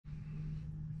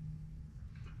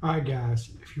Alright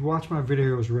guys, if you watch my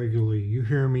videos regularly, you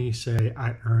hear me say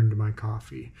I earned my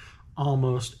coffee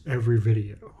almost every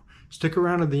video. Stick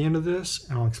around at the end of this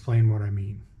and I'll explain what I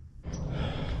mean.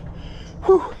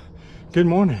 Whew! Good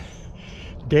morning.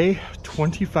 Day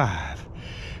 25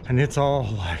 and it's all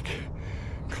like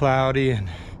cloudy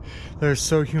and there's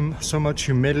so much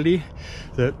humidity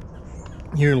that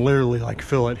you literally like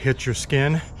feel it hit your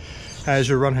skin as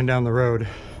you're running down the road.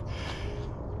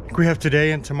 We have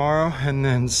today and tomorrow, and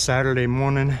then Saturday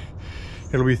morning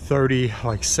it'll be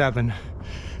 37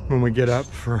 when we get up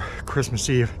for Christmas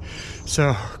Eve.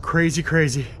 So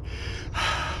crazy.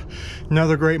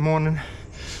 Another great morning,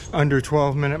 under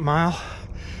 12-minute mile.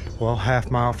 Well,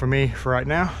 half mile for me for right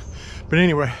now. But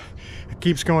anyway, it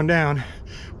keeps going down,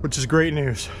 which is great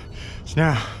news. So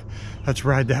now let's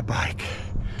ride that bike.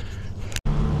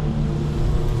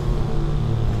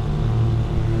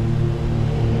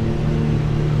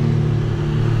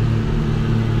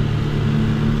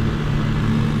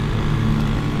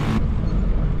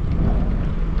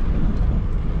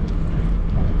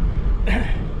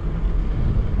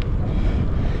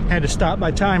 Had to stop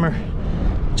my timer,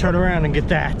 turn around and get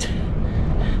that.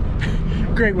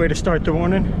 Great way to start the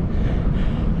morning.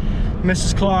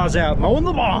 Mrs. Claus out mowing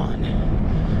the lawn.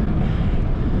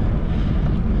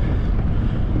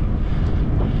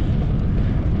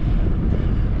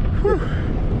 Whew.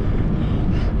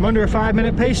 I'm under a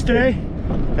 5-minute pace today.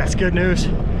 That's good news.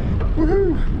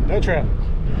 Woohoo! No traffic.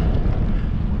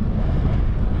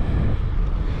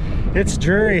 It's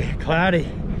dreary,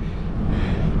 cloudy.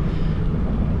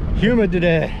 Humid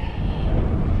today.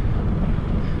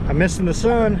 I'm missing the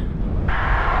sun.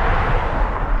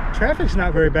 Traffic's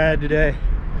not very bad today.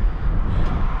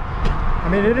 I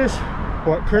mean, it is,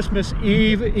 what, Christmas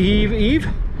Eve?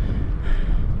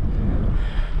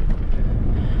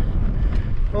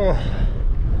 Oh.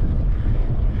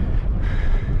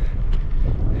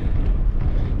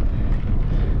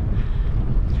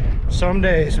 Some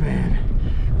days, man,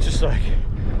 just like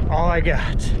all I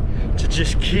got to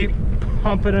just keep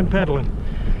pumping and pedaling.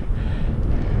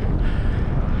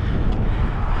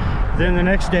 Then the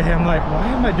next day I'm like, why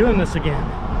am I doing this again?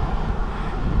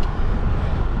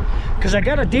 Because I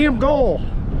got a damn goal.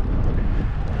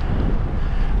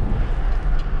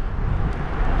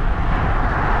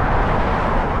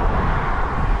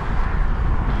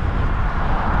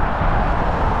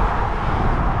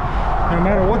 No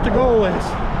matter what the goal is,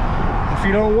 if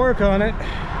you don't work on it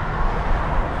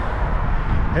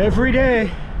every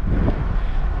day,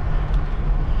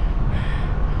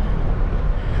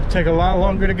 take a lot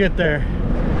longer to get there,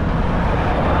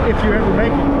 if you ever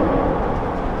make it.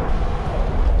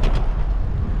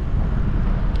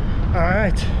 All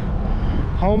right,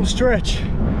 home stretch,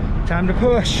 time to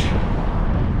push.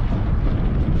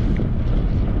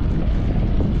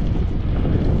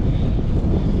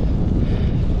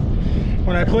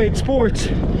 When I played sports,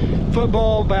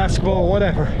 football, basketball,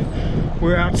 whatever, we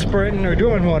were out sprinting or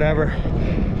doing whatever,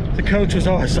 the coach was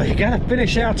always like, you gotta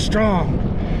finish out strong.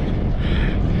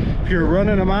 You're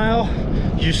running a mile,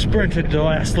 you sprinted the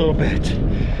last little bit.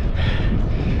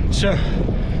 So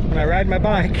when I ride my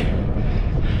bike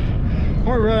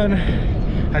or run,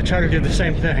 I try to do the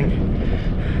same thing.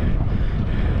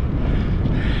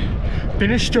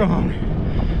 Finish strong.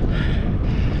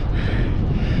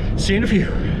 See you in a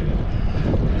few.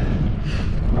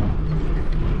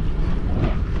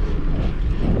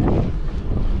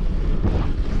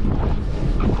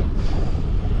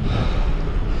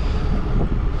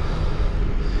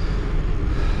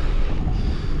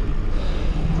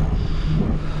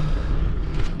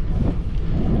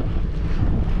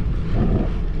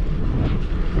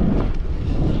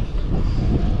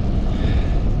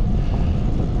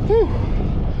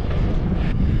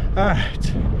 All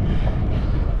right,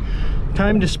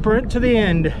 time to sprint to the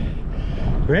end.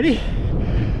 Ready?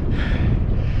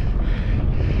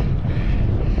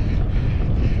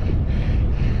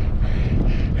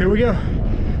 Here we go.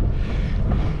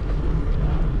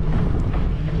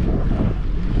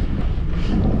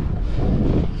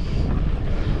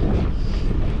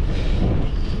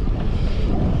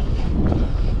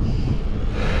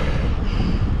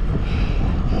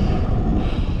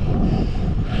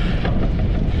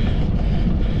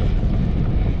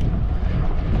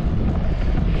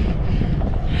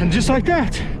 And just like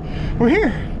that, we're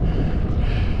here.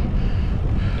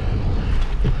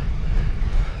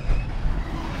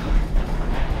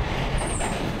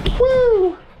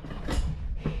 Woo!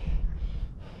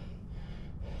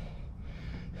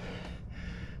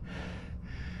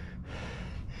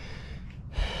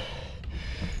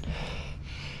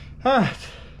 All right.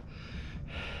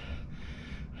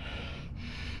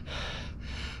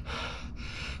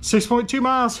 6.2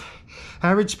 miles.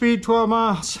 Average speed 12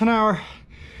 miles an hour.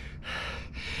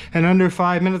 And under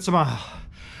 5 minutes a mile.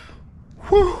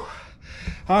 Whew.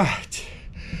 All right.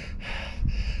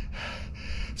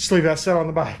 Just leave that set on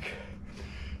the bike.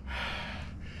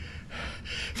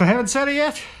 If I haven't said it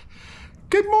yet,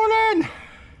 good morning.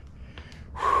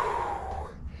 Whew.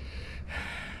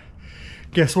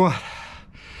 Guess what?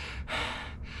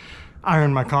 I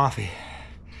earned my coffee.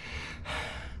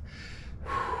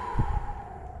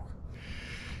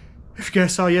 If you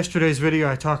guys saw yesterday's video,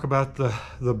 I talk about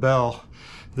the bell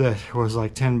that was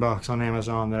like 10 bucks on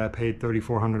Amazon that I paid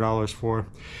 $3,400 for.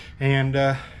 And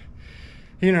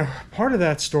you know, part of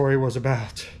that story was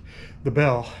about the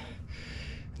bell.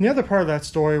 And the other part of that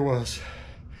story was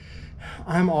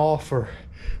I'm all for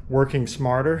working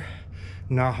smarter,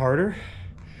 not harder.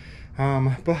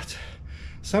 But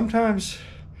sometimes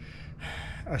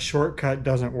a shortcut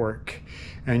doesn't work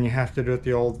and you have to do it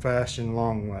the old-fashioned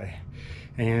long way.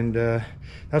 And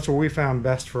that's what we found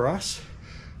best for us.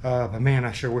 But man,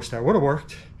 I sure wish that would have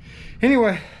worked.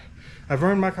 Anyway, I've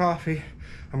earned my coffee.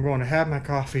 I'm going to have my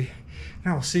coffee.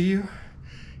 And I'll see you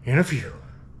in a few.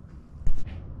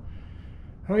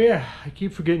 Oh yeah, I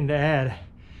keep forgetting to add,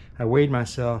 I weighed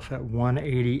myself at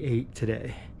 188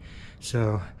 today.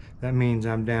 So that means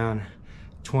I'm down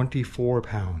 24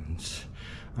 pounds.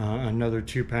 Another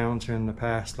 2 pounds in the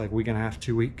past like week and a half,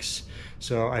 2 weeks.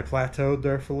 So I plateaued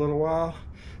there for a little while,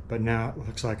 but now it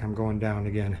looks like I'm going down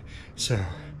again. So,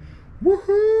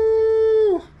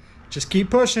 woohoo! Just keep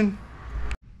pushing.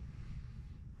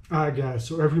 All right, guys,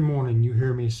 so every morning you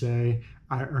hear me say,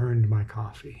 I earned my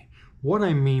coffee. What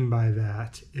I mean by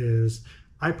that is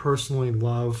I personally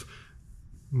love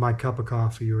my cup of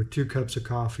coffee or 2 cups of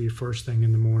coffee first thing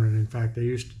in the morning. In fact, I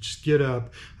used to just get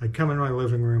up, I'd come in my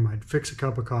living room, I'd fix a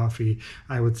cup of coffee,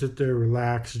 I would sit there,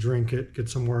 relax, drink it, get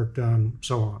some work done,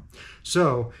 so on.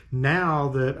 So now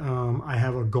that I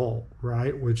have a goal,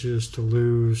 right, which is to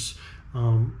lose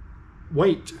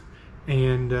weight.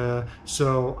 And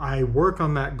so I work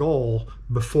on that goal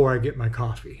before I get my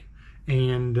coffee.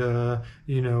 And,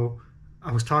 you know,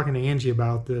 I was talking to Angie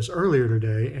about this earlier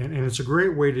today, and it's a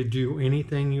great way to do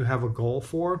anything you have a goal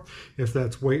for. If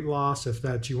that's weight loss, if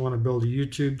that's you want to build a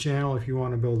YouTube channel, if you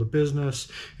want to build a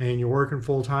business and you're working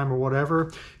full-time or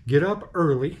whatever, get up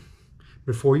early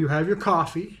before you have your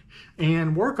coffee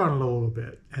and work on it a little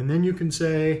bit. And then you can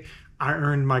say, I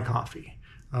earned my coffee.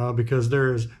 Because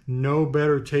there is no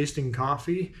better tasting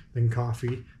coffee than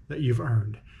coffee that you've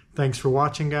earned. Thanks for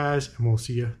watching, guys, and we'll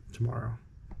see you tomorrow.